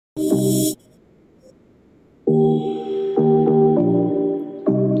Hello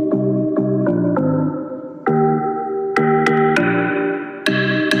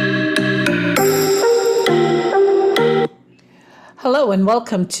and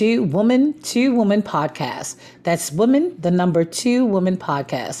welcome to Woman Podcast. That's Woman, the number two Woman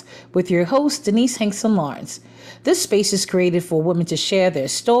Podcast, with your host, Denise Hankson Lawrence. This space is created for women to share their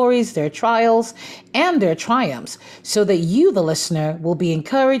stories, their trials, and their triumphs so that you, the listener, will be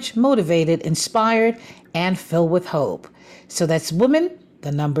encouraged, motivated, inspired, and filled with hope. So that's Woman,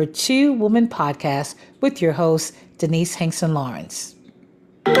 the number two Woman Podcast, with your host, Denise Hankson Lawrence.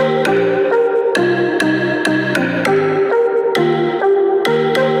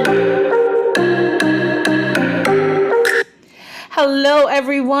 Hello,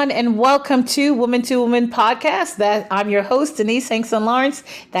 everyone, and welcome to Woman Podcast. That I'm your host, Denise Hankson Lawrence.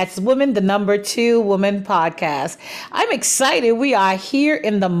 That's Woman, the number two Woman Podcast. I'm excited. We are here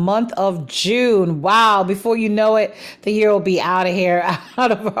in the month of June. Wow! Before you know it, the year will be out of here.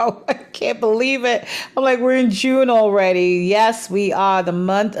 I can't believe it. I'm like, we're in June already. Yes, we are the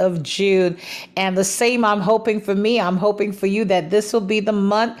month of June, and the same. I'm hoping for me. I'm hoping for you that this will be the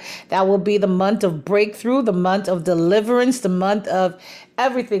month that will be the month of breakthrough, the month of deliverance, the month of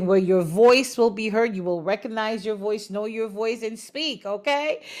everything where your voice will be heard. You will recognize your voice, know your voice, and speak,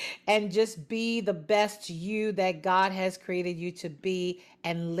 okay? And just be the best you that God has created you to be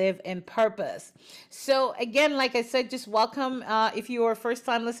and live in purpose. So again, like I said, just welcome. If you are a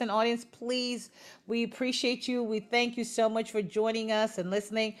first-time listening audience, please, we appreciate you. We thank you so much for joining us and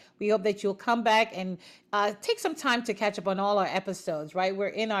listening. We hope that you'll come back and take some time to catch up on all our episodes, right? We're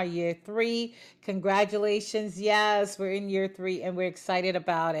in our year 3. Congratulations. Yes, we're in year 3 and we're excited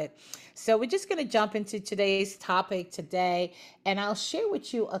about it. So we're just going to jump into today's topic today, and I'll share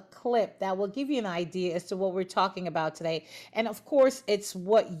with you a clip that will give you an idea as to what we're talking about today. And of course, it's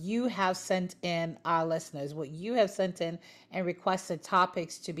what you have sent in, our listeners, what you have sent in and requested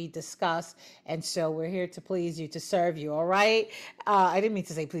topics to be discussed. And so we're here to please you, to serve you. All right. I didn't mean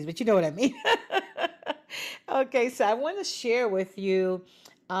to say please, but you know what I mean. Okay, so I want to share with you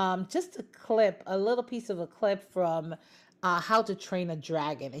just a clip, a little piece of a clip from How to Train a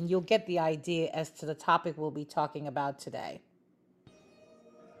Dragon, and you'll get the idea as to the topic we'll be talking about today.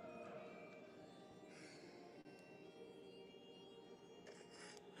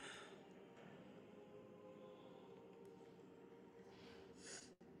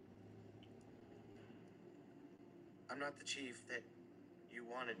 I'm not the chief that you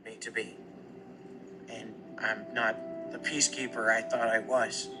wanted me to be. And I'm not the peacekeeper I thought I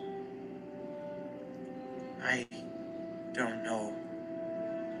was. I don't know.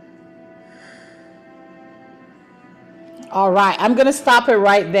 All right, I'm going to stop it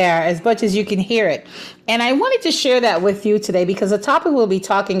right there as much as you can hear it. And I wanted to share that with you today because the topic we'll be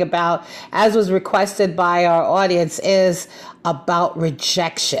talking about, as was requested by our audience, is about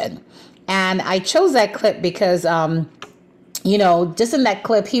rejection. And I chose that clip because just in that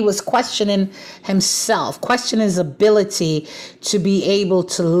clip, he was questioning himself, questioning his ability to be able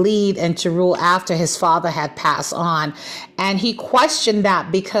to lead and to rule after his father had passed on. And he questioned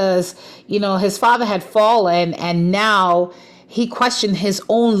that because, his father had fallen and now he questioned his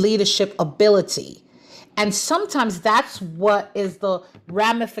own leadership ability. And sometimes that's what is the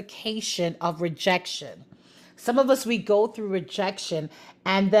ramification of rejection. Some of us, we go through rejection,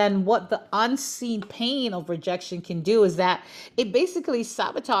 and then what the unseen pain of rejection can do is that it basically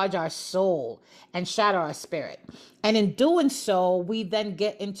sabotage our soul and shatter our spirit. And in doing so, we then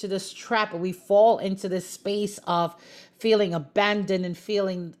get into this trap, and we fall into this space of feeling abandoned and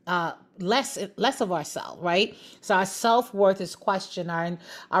feeling less of ourselves, right? So our self-worth is questioned,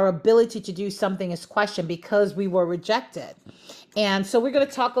 our ability to do something is questioned because we were rejected. And so we're going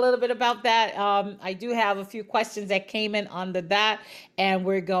to talk a little bit about that. I do have a few questions that came in under that, and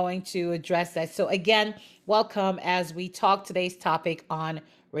we're going to address that. So again, welcome as we talk today's topic on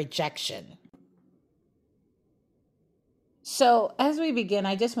rejection. So as we begin,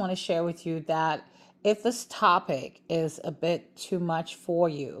 I just want to share with you that if this topic is a bit too much for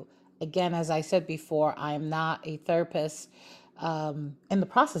you, again, as I said before, I am not a therapist, in the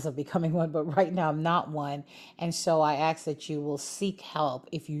process of becoming one, but right now I'm not one. And so I ask that you will seek help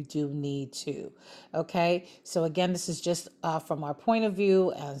if you do need to. Okay. So again, this is just from our point of view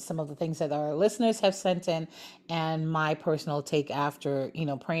and some of the things that our listeners have sent in and my personal take after,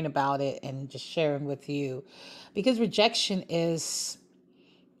 praying about it and just sharing with you, because rejection is,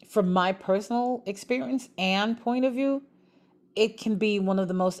 from my personal experience and point of view, it can be one of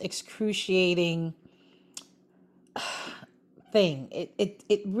the most excruciating thing.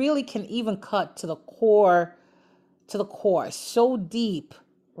 It really can even cut to the core, so deep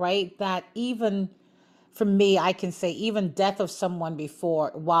right? That even for me, I can say even death of someone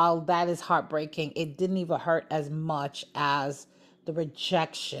before, while that is heartbreaking, it didn't even hurt as much as the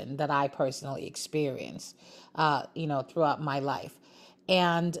rejection that I personally experienced, throughout my life.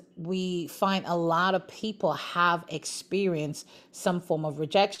 And we find a lot of people have experienced some form of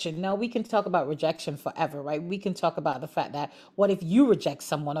rejection. Now, we can talk about rejection forever, right? We can talk about the fact that what if you reject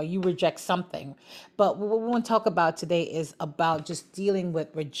someone or you reject something? But what we want to talk about today is about just dealing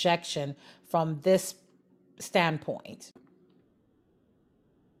with rejection from this standpoint.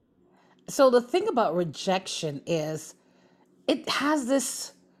 So the thing about rejection is it has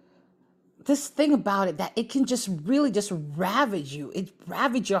this thing about it that it can just really just ravage you. It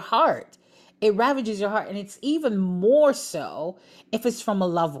ravage your heart. It ravages your heart, and it's even more so if it's from a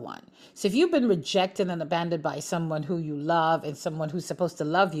loved one. So if you've been rejected and abandoned by someone who you love and someone who's supposed to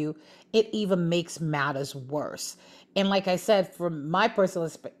love you, it even makes matters worse. And like I said, from my personal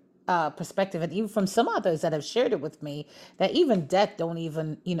perspective, and even from some others that have shared it with me, that even death don't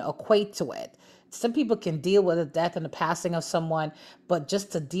even equate to it. Some people can deal with the death and the passing of someone, but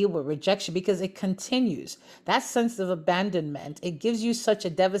just to deal with rejection, because it continues. That sense of abandonment, it gives you such a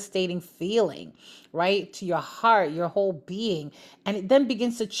devastating feeling, right, to your heart, your whole being, and it then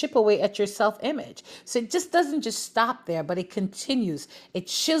begins to chip away at your self-image. So it just doesn't just stop there, but it continues. It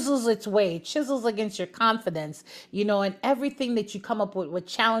chisels its way, it chisels against your confidence, and everything that you come up with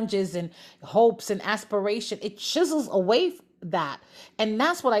challenges and hopes and aspiration, it chisels away that. And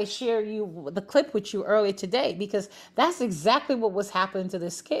that's what I share you the clip with you earlier today, because that's exactly what was happening to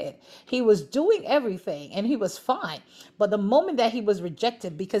this kid. He was doing everything and he was fine, but the moment that he was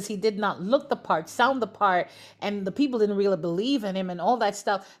rejected because he did not look the part, sound the part, and the people didn't really believe in him and all that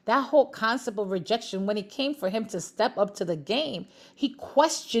stuff, that whole concept of rejection, when it came for him to step up to the game, he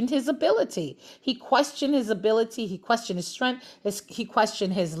questioned his ability. He questioned his ability, he questioned his strength, he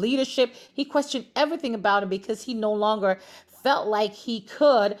questioned his leadership, he questioned everything about him, because he no longer felt like he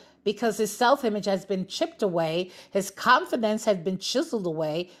could, because his self-image has been chipped away, his confidence has been chiseled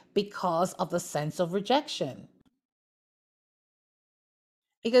away because of the sense of rejection.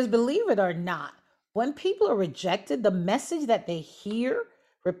 Because believe it or not, when people are rejected, the message that they hear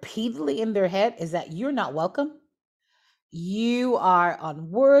repeatedly in their head is that you're not welcome, you are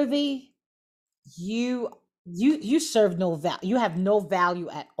unworthy, you serve no value, you have no value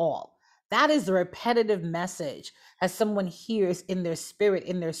at all. That is the repetitive message as someone hears in their spirit,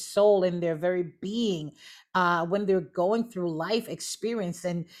 in their soul, in their very being, when they're going through life experience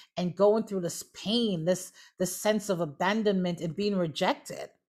and going through this pain, this sense of abandonment and being rejected.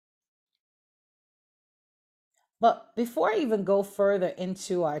 But before I even go further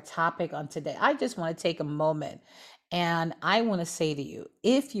into our topic on today, I just want to take a moment and I want to say to you,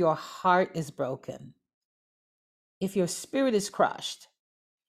 if your heart is broken, if your spirit is crushed,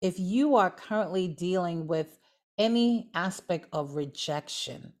 if you are currently dealing with any aspect of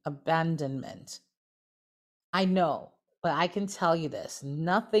rejection, abandonment, I know, but I can tell you this,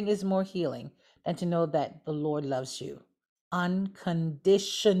 nothing is more healing than to know that the Lord loves you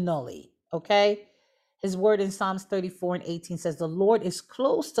unconditionally. Okay? His word in Psalms 34:18 says, the Lord is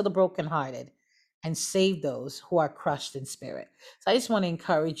close to the brokenhearted and save those who are crushed in spirit. So I just want to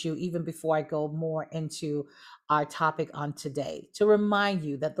encourage you, even before I go more into our topic on today, to remind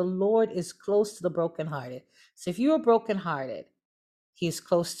you that the Lord is close to the brokenhearted. So if you are brokenhearted, he is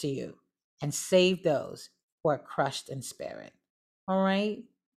close to you, and save those who are crushed in spirit. All right.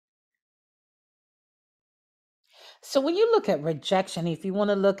 So when you look at rejection, if you want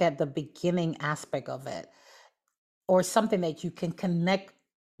to look at the beginning aspect of it, or something that you can connect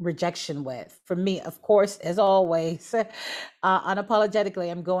rejection with, for me, of course, as always,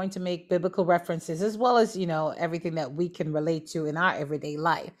 unapologetically, I'm going to make biblical references as well as, everything that we can relate to in our everyday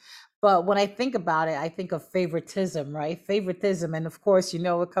life. But when I think about it, I think of favoritism, right? Favoritism. And of course,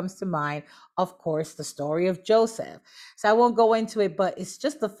 what comes to mind, of course, the story of Joseph. So I won't go into it, but it's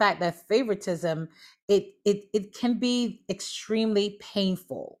just the fact that favoritism, it can be extremely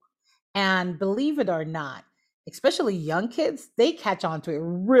painful. And believe it or not, especially young kids, they catch on to it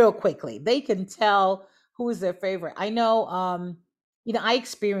real quickly. They can tell who is their favorite. I know, I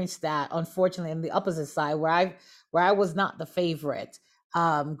experienced that, unfortunately, on the opposite side, where I was not the favorite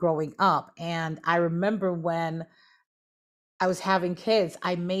growing up. And I remember when I was having kids,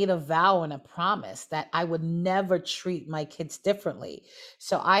 I made a vow and a promise that I would never treat my kids differently.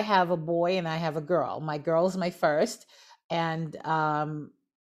 So I have a boy and I have a girl. My girl's my first, and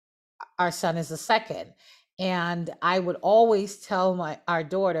our son is the second. And I would always tell our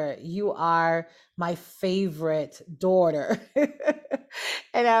daughter, you are my favorite daughter.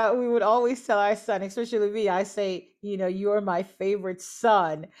 And we would always tell our son, especially me, I say, you're my favorite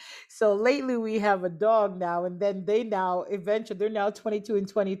son. So lately we have a dog now, and then they now eventually they're now 22 and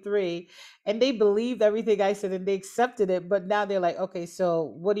 23, and they believed everything I said and they accepted it. But now they're like, okay,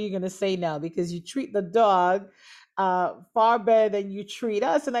 so what are you gonna say now? Because you treat the dog far better than you treat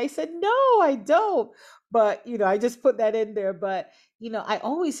us. And I said, no, I don't. But I just put that in there. But I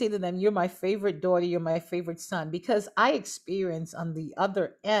always say to them, you're my favorite daughter, you're my favorite son, because I experience on the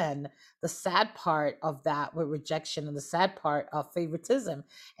other end the sad part of that with rejection and the sad part of favoritism.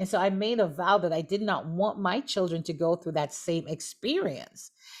 And so I made a vow that I did not want my children to go through that same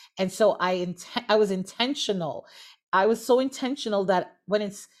experience. And so I was intentional. I was so intentional that when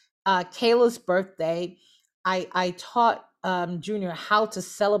it's Kayla's birthday, I taught Junior how to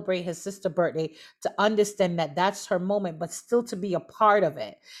celebrate his sister's birthday, to understand that that's her moment, but still to be a part of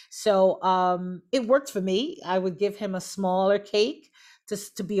it. So it worked for me. I would give him a smaller cake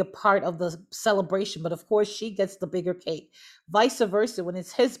to be a part of the celebration. But of course, she gets the bigger cake. Vice versa, when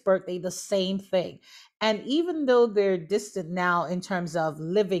it's his birthday, the same thing. And even though they're distant now in terms of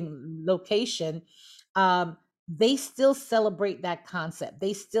living location, they still celebrate that concept.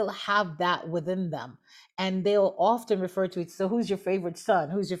 They still have that within them. And they'll often refer to it. So, who's your favorite son?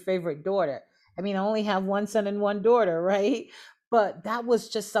 Who's your favorite daughter? I mean, I only have one son and one daughter, right? But that was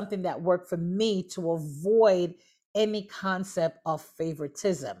just something that worked for me to avoid any concept of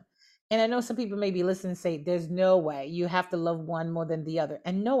favoritism. And I know some people may be listening and say, there's no way you have to love one more than the other.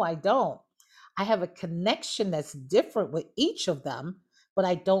 And no, I don't. I have a connection that's different with each of them, but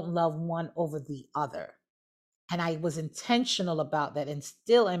I don't love one over the other. And I was intentional about that and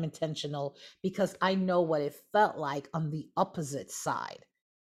still am intentional because I know what it felt like on the opposite side.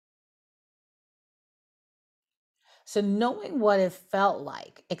 So knowing what it felt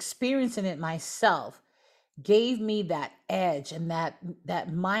like, experiencing it myself, gave me that edge and that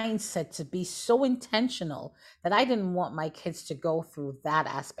mindset to be so intentional that I didn't want my kids to go through that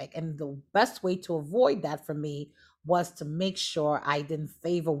aspect. And the best way to avoid that for me was to make sure I didn't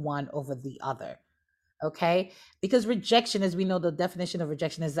favor one over the other. Okay, because rejection, as we know, the definition of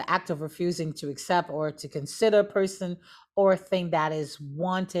rejection is the act of refusing to accept or to consider a person or a thing that is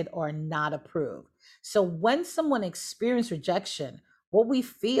wanted or not approved. So when someone experiences rejection, what we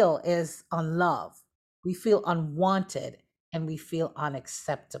feel is unloved, we feel unwanted, and we feel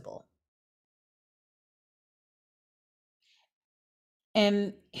unacceptable.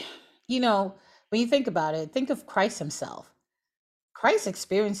 And when you think about it, think of Christ himself. Christ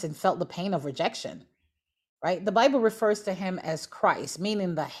experienced and felt the pain of rejection, right? The Bible refers to him as Christ,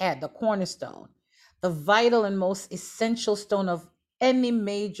 meaning the head, the cornerstone, the vital and most essential stone of any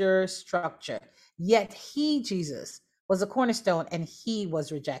major structure. Yet he, Jesus, was a cornerstone and he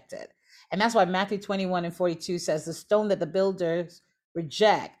was rejected. And that's why Matthew 21 and 42 says the stone that the builders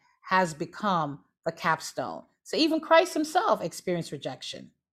reject has become the capstone. So even Christ himself experienced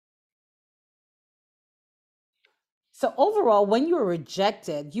rejection. So overall, when you're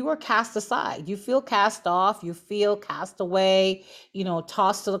rejected, you are cast aside. You feel cast off, you feel cast away,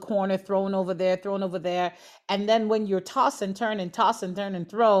 tossed to the corner, thrown over there, thrown over there. And then when you're tossed and turned and tossed and turned and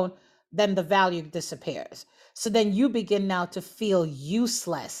thrown, then the value disappears. So then you begin now to feel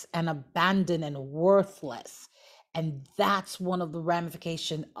useless and abandoned and worthless. And that's one of the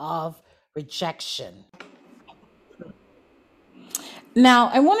ramifications of rejection.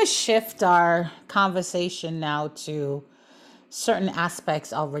 Now, I want to shift our conversation now to certain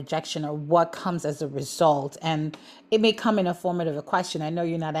aspects of rejection or what comes as a result. And it may come in a formative a question. I know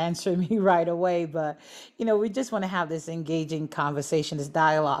you're not answering me right away, but we just want to have this engaging conversation, this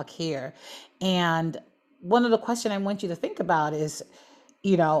dialogue here. And one of the questions I want you to think about is,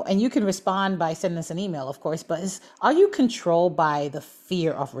 and you can respond by sending us an email, of course, but are you controlled by the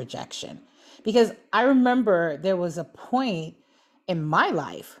fear of rejection? Because I remember there was a point in my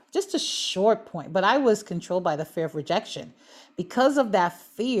life, just a short point, but I was controlled by the fear of rejection. Because of that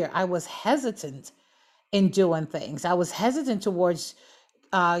fear, I was hesitant in doing things. I was hesitant towards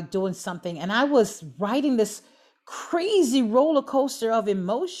doing something. And I was riding this crazy roller coaster of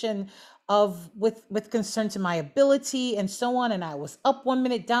emotion with concern to my ability and so on. And I was up 1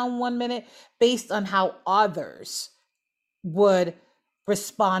 minute, down 1 minute based on how others would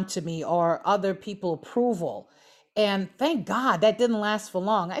respond to me or other people approval. And thank God that didn't last for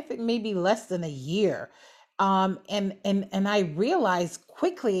long. I think maybe less than a year. And I realized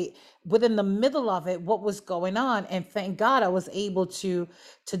quickly within the middle of it what was going on. And thank God I was able to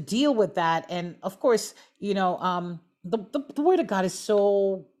deal with that. And of course, the word of God is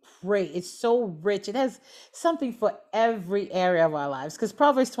so great. It's so rich. It has something for every area of our lives. Because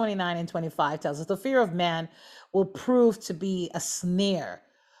Proverbs 29 and 25 tells us the fear of man will prove to be a snare,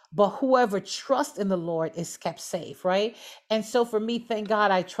 but whoever trusts in the Lord is kept safe, right? And so for me, thank God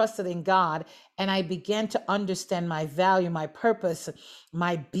I trusted in God, and I began to understand my value, my purpose,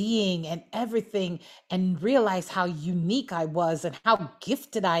 my being, and everything, and realize how unique I was and how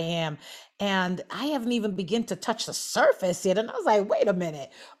gifted I am. And I haven't even begun to touch the surface yet. And I was like, wait a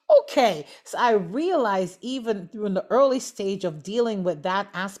minute. Okay. So I realized even through in the early stage of dealing with that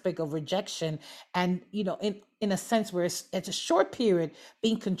aspect of rejection, and in a sense where it's a short period,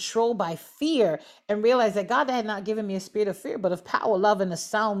 being controlled by fear, and realize that God had not given me a spirit of fear, but of power, love, and a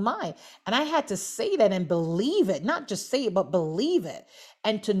sound mind. And I had to say that and believe it, not just say it, but believe it.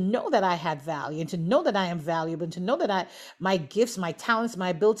 And to know that I had value, and to know that I am valuable, and to know that my gifts, my talents, my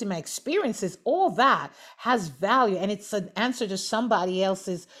ability, my experiences, all that has value. And it's an answer to somebody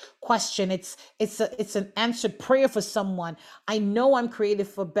else's question. It's an answered prayer for someone. I know I'm created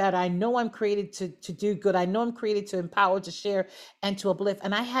for better. I know I'm created to do good. I know I'm created to empower, to share, and to uplift.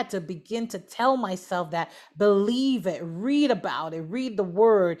 And I had to begin to tell myself that, believe it, read about it, read the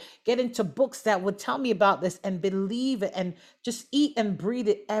word, get into books that would tell me about this, and believe it, and just eat and breathe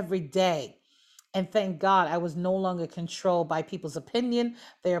it every day. And thank God I was no longer controlled by people's opinion,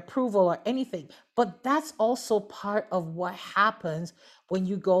 their approval, or anything. But that's also part of what happens when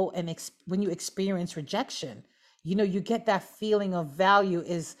you go and when you experience rejection. You get that feeling of value.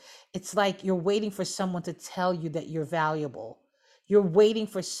 It's like you're waiting for someone to tell you that you're valuable. You're waiting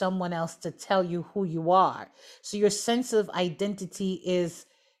for someone else to tell you who you are. So your sense of identity is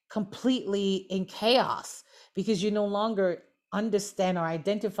completely in chaos, because you no longer understand or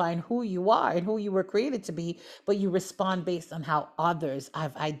identify who you are and who you were created to be, but you respond based on how others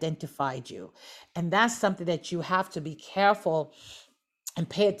have identified you. And that's something that you have to be careful and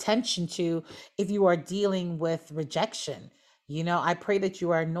pay attention to if you are dealing with rejection. I pray that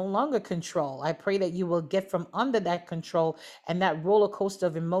you are no longer control. I pray that you will get from under that control and that roller coaster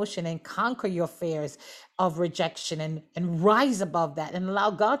of emotion, and conquer your fears of rejection, and rise above that, and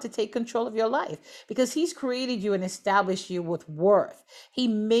allow God to take control of your life, because He's created you and established you with worth. He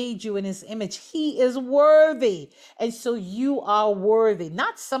made you in His image. He is worthy. And so you are worthy,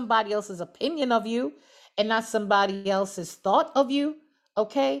 not somebody else's opinion of you, and not somebody else's thought of you.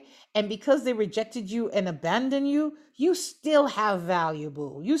 Okay. And because they rejected you and abandoned you, you still have value,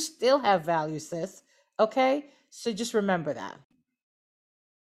 boo. You still have value, sis. Okay. So just remember that.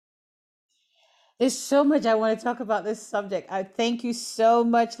 There's so much I want to talk about this subject. I thank you so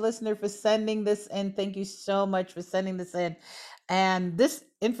much, listener, for sending this in. Thank you so much for sending this in. And this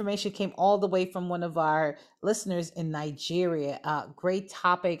information came all the way from one of our listeners in Nigeria. Great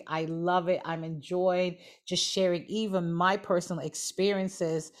topic. I love it. I'm enjoying just sharing even my personal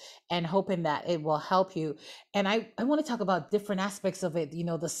experiences, and hoping that it will help you. And I want to talk about different aspects of it,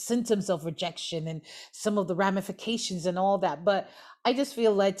 the symptoms of rejection and some of the ramifications and all that. But I just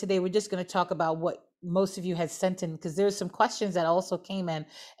feel led today. We're just going to talk about what most of you had sent in, because there's some questions that also came in.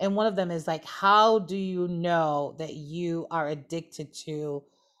 And one of them is like, how do you know that you are addicted to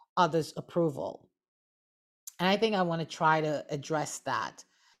others' approval? And I think I want to try to address that.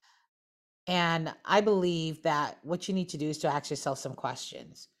 And I believe that what you need to do is to ask yourself some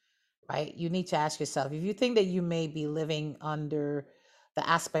questions, right? You need to ask yourself, if you think that you may be living under the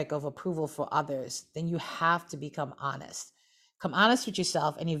aspect of approval for others, then you have to become honest. Come honest with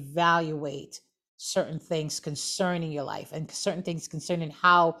yourself and evaluate certain things concerning your life, and certain things concerning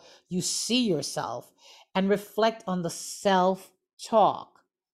how you see yourself, and reflect on the self talk.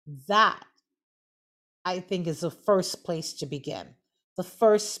 That, I think, is the first place to begin. The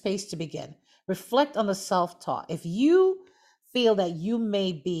first space to begin. Reflect on the self talk. If you feel that you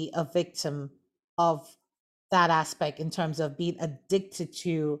may be a victim of that aspect in terms of being addicted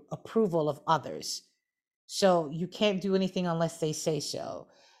to approval of others, so you can't do anything unless they say so.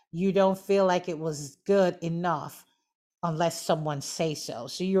 You don't feel like it was good enough unless someone says so.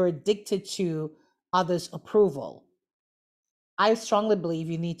 So you're addicted to others' approval. I strongly believe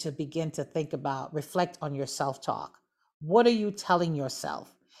you need to begin to think about, reflect on your self talk. What are you telling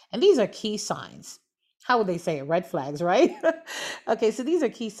yourself? And these are key signs. How would they say it? Red flags, right? Okay, so these are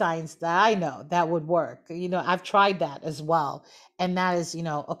key signs that I know that would work. I've tried that as well. And that is,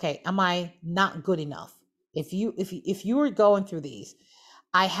 okay, am I not good enough? If you are going through these,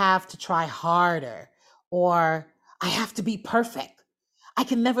 I have to try harder, or I have to be perfect. I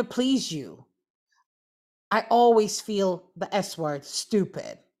can never please you. I always feel the S word,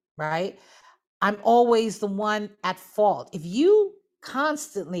 stupid, right? I'm always the one at fault. If you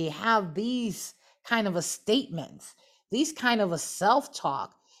constantly have these kind of a statements, these kind of a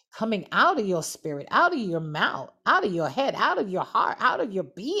self-talk, coming out of your spirit, out of your mouth, out of your head, out of your heart, out of your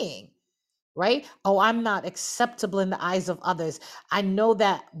being, right? Oh, I'm not acceptable in the eyes of others. I know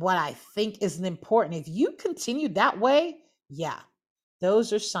that what I think isn't important. If you continue that way, yeah,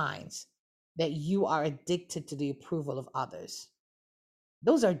 those are signs that you are addicted to the approval of others.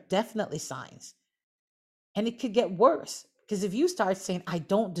 Those are definitely signs. And it could get worse because if you start saying, I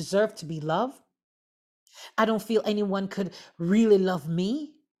don't deserve to be loved, I don't feel anyone could really love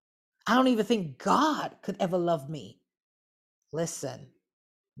me, I don't even think God could ever love me. Listen,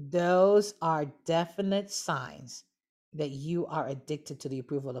 those are definite signs that you are addicted to the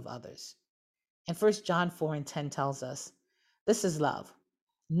approval of others. And 1 John 4:10 tells us, this is love.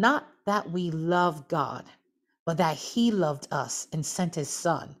 Not that we love God, but that he loved us and sent his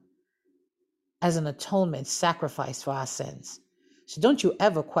son as an atonement sacrifice for our sins. So don't you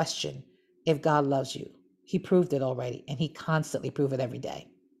ever question if God loves you. He proved it already, and he constantly proves it every day.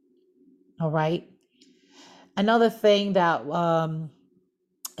 All right. Another thing that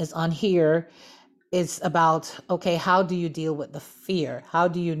is on here is about, okay, how do you deal with the fear? How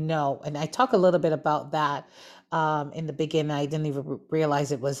do you know? And I talk a little bit about that in the beginning. I didn't even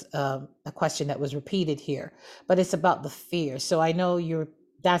realize it was a question that was repeated here, but it's about the fear. So I know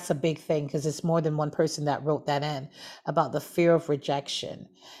that's a big thing because it's more than one person that wrote that in about the fear of rejection.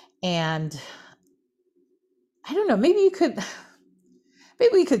 And I don't know, maybe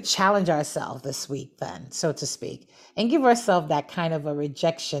we could challenge ourselves this week then, so to speak, and give ourselves that kind of a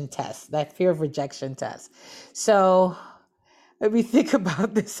rejection test, that fear of rejection test. So let me think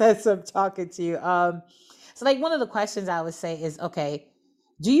about this as I'm talking to you. So like one of the questions I would say is, okay,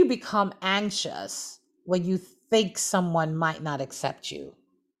 do you become anxious when you think someone might not accept you?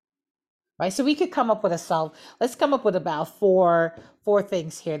 Right. So we could come up with let's come up with about four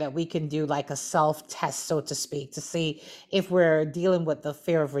things here that we can do, like a self test, so to speak, to see if we're dealing with the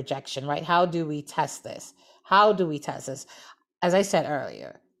fear of rejection, right? How do we test this? As I said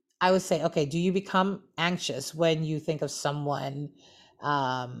earlier, I would say, okay, do you become anxious when you think of someone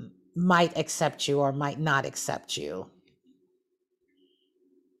might accept you or might not accept you?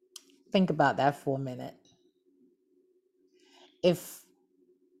 Think about that for a minute.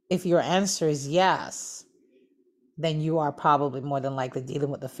 If your answer is yes, then you are probably more than likely dealing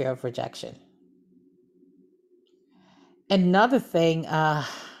with the fear of rejection. Another thing,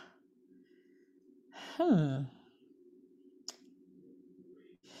 do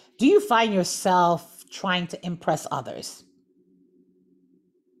you find yourself trying to impress others?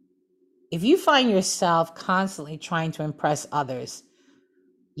 If you find yourself constantly trying to impress others,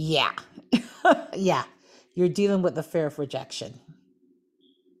 yeah, yeah, you're dealing with the fear of rejection.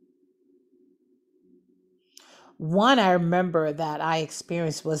 One I remember that I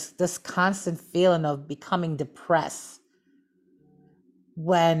experienced was this constant feeling of becoming depressed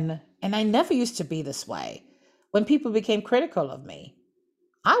and I never used to be this way, when people became critical of me.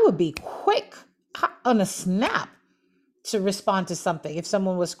 I would be quick on a snap to respond to something if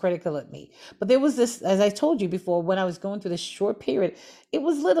someone was critical of me. But there was this, as I told you before, when I was going through this short period, it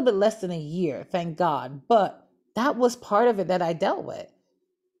was a little bit less than a year, thank God. But that was part of it that I dealt with.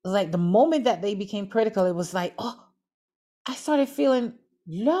 Like the moment that they became critical, it was like, oh, I started feeling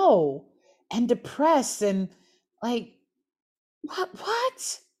low and depressed and like,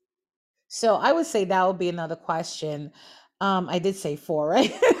 what? So I would say that would be another question. I did say 4,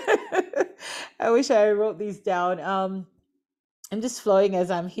 right? I wish I wrote these down. I'm just flowing as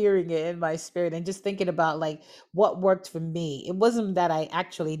I'm hearing it in my spirit and just thinking about like what worked for me. It wasn't that I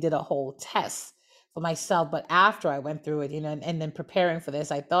actually did a whole test for myself, but after I went through it, and then preparing for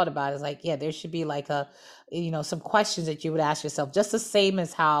this, I thought about it. It's like, yeah, there should be like some questions that you would ask yourself, just the same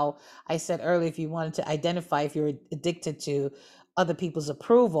as how I said earlier, if you wanted to identify if you're addicted to other people's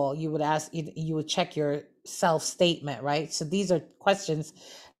approval, you would ask, you would check your self statement, right? So these are questions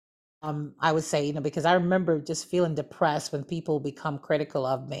I would say, because I remember just feeling depressed when people become critical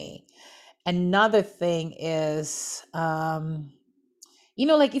of me. Another thing is, like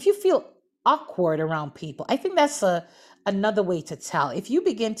if you feel awkward around people, I think that's another way to tell. If you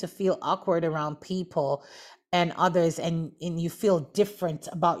begin to feel awkward around people and others, and you feel different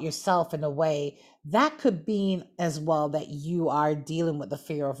about yourself in a way, that could mean as well that you are dealing with the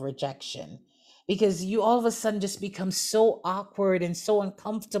fear of rejection, because you all of a sudden just become so awkward and so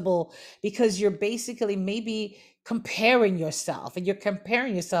uncomfortable because you're basically maybe comparing yourself, and you're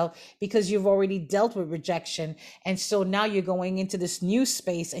comparing yourself because you've already dealt with rejection, and so now you're going into this new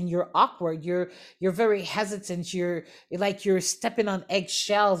space and you're awkward, you're very hesitant, you're like you're stepping on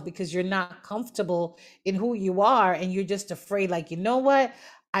eggshells because you're not comfortable in who you are, and you're just afraid, like, you know what,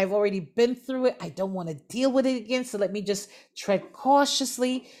 I've already been through it. I don't want to deal with it again. So let me just tread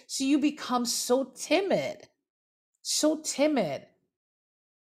cautiously. So you become so timid,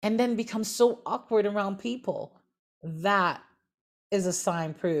 and then become so awkward around people. That is a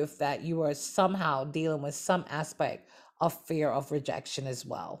sign proof that you are somehow dealing with some aspect of fear of rejection as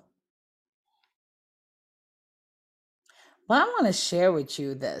well. But I want to share with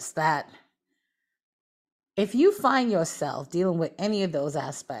you this, that if you find yourself dealing with any of those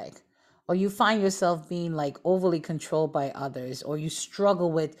aspects, or you find yourself being like overly controlled by others, or you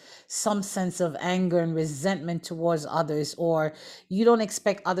struggle with some sense of anger and resentment towards others, or you don't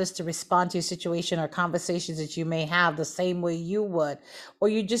expect others to respond to your situation or conversations that you may have the same way you would, or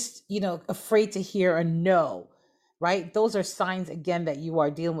you're just, afraid to hear a no, right? Those are signs, again, that you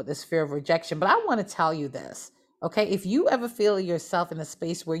are dealing with this fear of rejection. But I want to tell you this, okay? If you ever feel yourself in a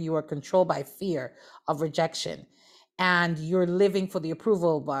space where you are controlled by fear of rejection and you're living for the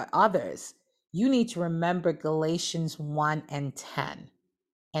approval by others, you need to remember Galatians 1 and 10.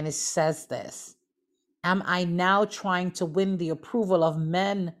 And it says this: am I now trying to win the approval of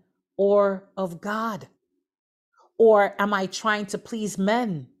men or of God? Or am I trying to please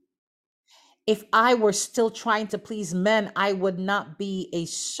men? If I were still trying to please men, I would not be a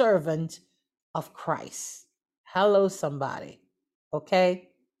servant of Christ. Hello, somebody. Okay?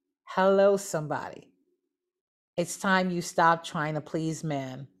 Hello, somebody. It's time you stop trying to please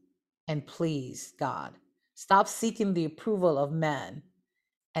man and please God. Stop seeking the approval of man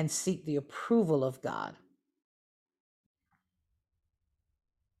and seek the approval of God.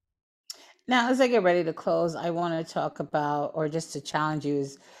 Now, as I get ready to close, I want to talk about, or just to challenge you,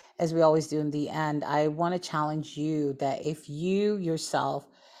 as we always do in the end, I want to challenge you that if you yourself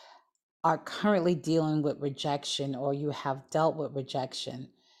are currently dealing with rejection, or you have dealt with rejection,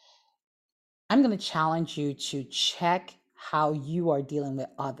 I'm going to challenge you to check how you are dealing with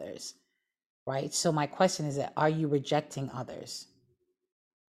others, right? So my question is that, are you rejecting others?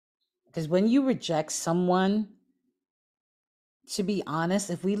 Because when you reject someone, to be honest,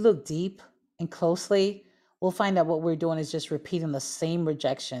 if we look deep and closely, we'll find that what we're doing is just repeating the same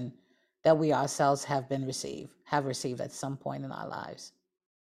rejection that we ourselves have received at some point in our lives.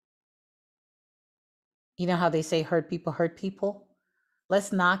 You know how they say hurt people hurt people?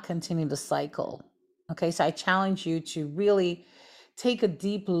 Let's not continue the cycle. Okay, so I challenge you to really take a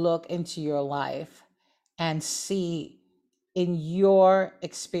deep look into your life and see, in your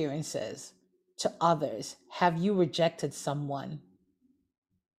experiences to others, have you rejected someone?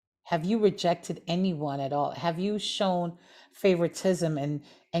 Have you rejected anyone at all? Have you shown favoritism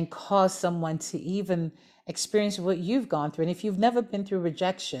and caused someone to even experience what you've gone through? And if you've never been through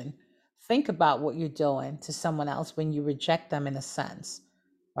rejection, think about what you're doing to someone else when you reject them, in a sense,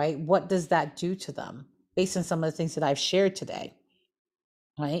 right? What does that do to them, based on some of the things that I've shared today?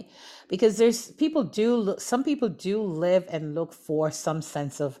 Right? Because some people do live and look for some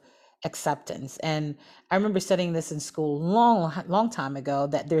sense of acceptance. And I remember studying this in school long time ago,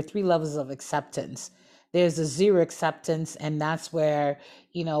 that there are 3 levels of acceptance. There's a zero acceptance, and that's where,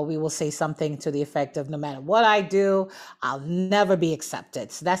 we will say something to the effect of, no matter what I do, I'll never be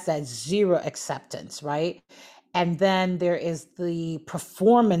accepted. So that's that zero acceptance, right? And then there is the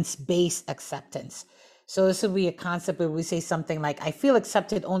performance-based acceptance. So this would be a concept where we say something like, I feel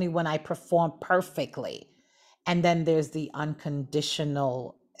accepted only when I perform perfectly. And then there's the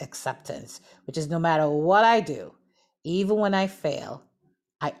unconditional acceptance, which is, no matter what I do, even when I fail,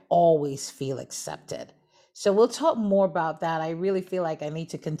 I always feel accepted. So we'll talk more about that. I really feel like I need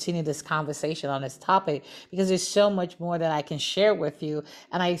to continue this conversation on this topic, because there's so much more that I can share with you.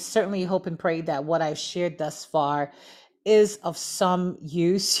 And I certainly hope and pray that what I've shared thus far is of some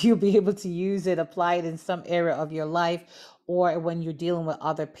use. You'll be able to use it, apply it in some area of your life, or when you're dealing with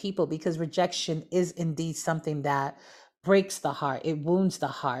other people, because rejection is indeed something that breaks the heart, it wounds the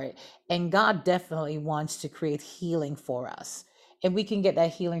heart. And God definitely wants to create healing for us. And we can get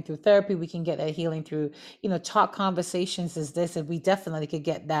that healing through therapy. We can get that healing through, talk conversations as this. And we definitely could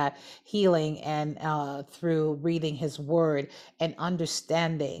get that healing and through reading his word and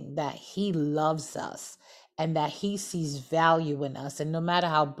understanding that he loves us and that he sees value in us. And no matter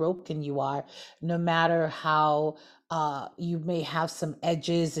how broken you are, no matter how you may have some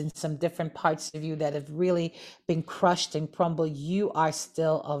edges and some different parts of you that have really been crushed and crumbled, you are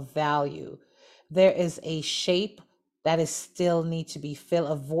still of value. There is a shape that is still need to be filled,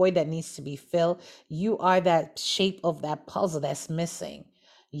 a void that needs to be filled. You are that shape of that puzzle that's missing.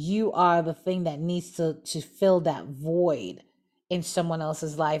 You are the thing that needs to fill that void in someone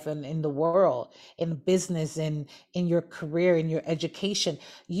else's life and in the world, in business, in your career, in your education.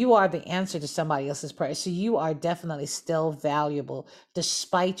 You are the answer to somebody else's prayer. So you are definitely still valuable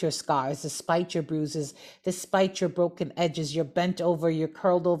despite your scars, despite your bruises, despite your broken edges, your bent over, your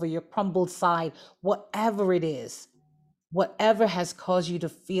curled over, your crumbled side, whatever it is, whatever has caused you to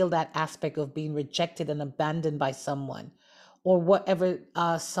feel that aspect of being rejected and abandoned by someone, or whatever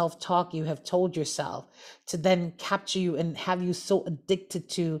self-talk you have told yourself to then capture you and have you so addicted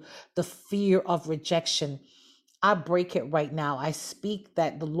to the fear of rejection. I break it right now. I speak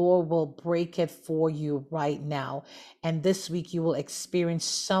that the Lord will break it for you right now. And this week you will experience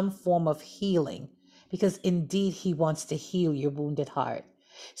some form of healing, because indeed He wants to heal your wounded heart.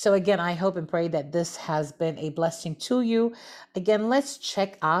 So again, I hope and pray that this has been a blessing to you. Again, let's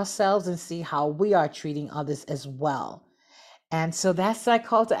check ourselves and see how we are treating others as well. And so that's my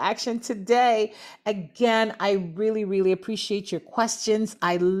call to action today. Again, I really, really appreciate your questions.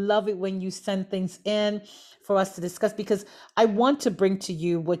 I love it when you send things in for us to discuss, because I want to bring to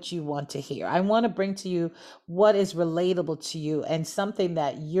you what you want to hear. I want to bring to you what is relatable to you and something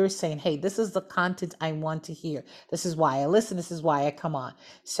that you're saying, hey, this is the content I want to hear. This is why I listen. This is why I come on.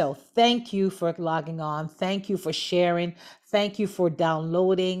 So thank you for logging on. Thank you for sharing. Thank you for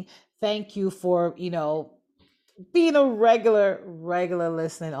downloading. Thank you for, being a regular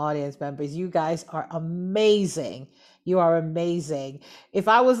listening audience members. You guys are amazing. You are amazing. If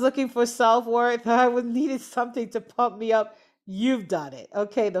I was looking for self-worth, I would needed something to pump me up. You've done it.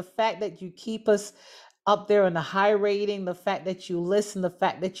 Okay. The fact that you keep us up there on the high rating, the fact that you listen, the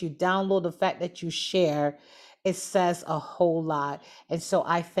fact that you download, the fact that you share, it says a whole lot. And so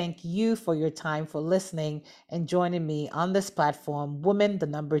I thank you for your time, for listening and joining me on this platform, Woman, the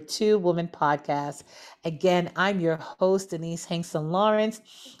number 2 Woman Podcast. Again, I'm your host, Denise Hankson Lawrence.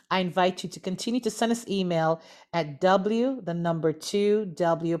 I invite you to continue to send us email at the number 2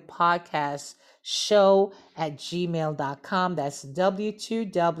 W podcast show at gmail.com. That's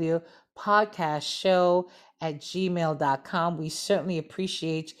W2W podcast show at gmail.com. We certainly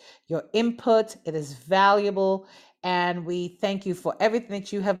appreciate your input. It is valuable. And we thank you for everything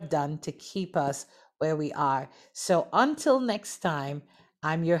that you have done to keep us where we are. So until next time,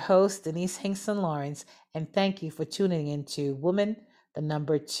 I'm your host, Denise Hinkson Lawrence, and thank you for tuning into Woman, the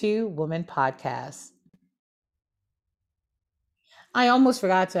number 2 Woman Podcast. I almost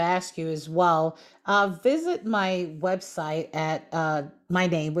forgot to ask you as well. Visit my website at my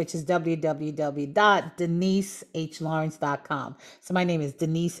name, which is www.denisehLawrence.com. So my name is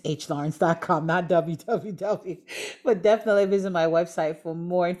denisehLawrence.com, not www. But definitely visit my website for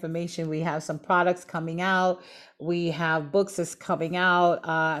more information. We have some products coming out. We have books that's coming out.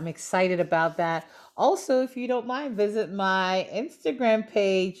 I'm excited about that. Also, if you don't mind, visit my Instagram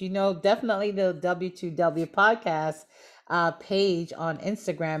page. Definitely the W2W podcast page on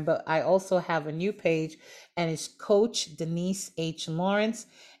Instagram, but I also have a new page, and it's Coach Denise H. Lawrence.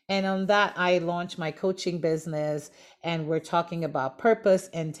 And on that, I launched my coaching business, and we're talking about purpose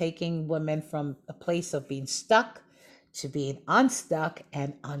and taking women from a place of being stuck to being unstuck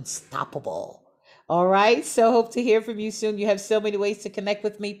and unstoppable. All right. So hope to hear from you soon. You have so many ways to connect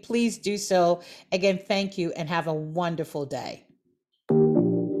with me. Please do so. Again, thank you and have a wonderful day.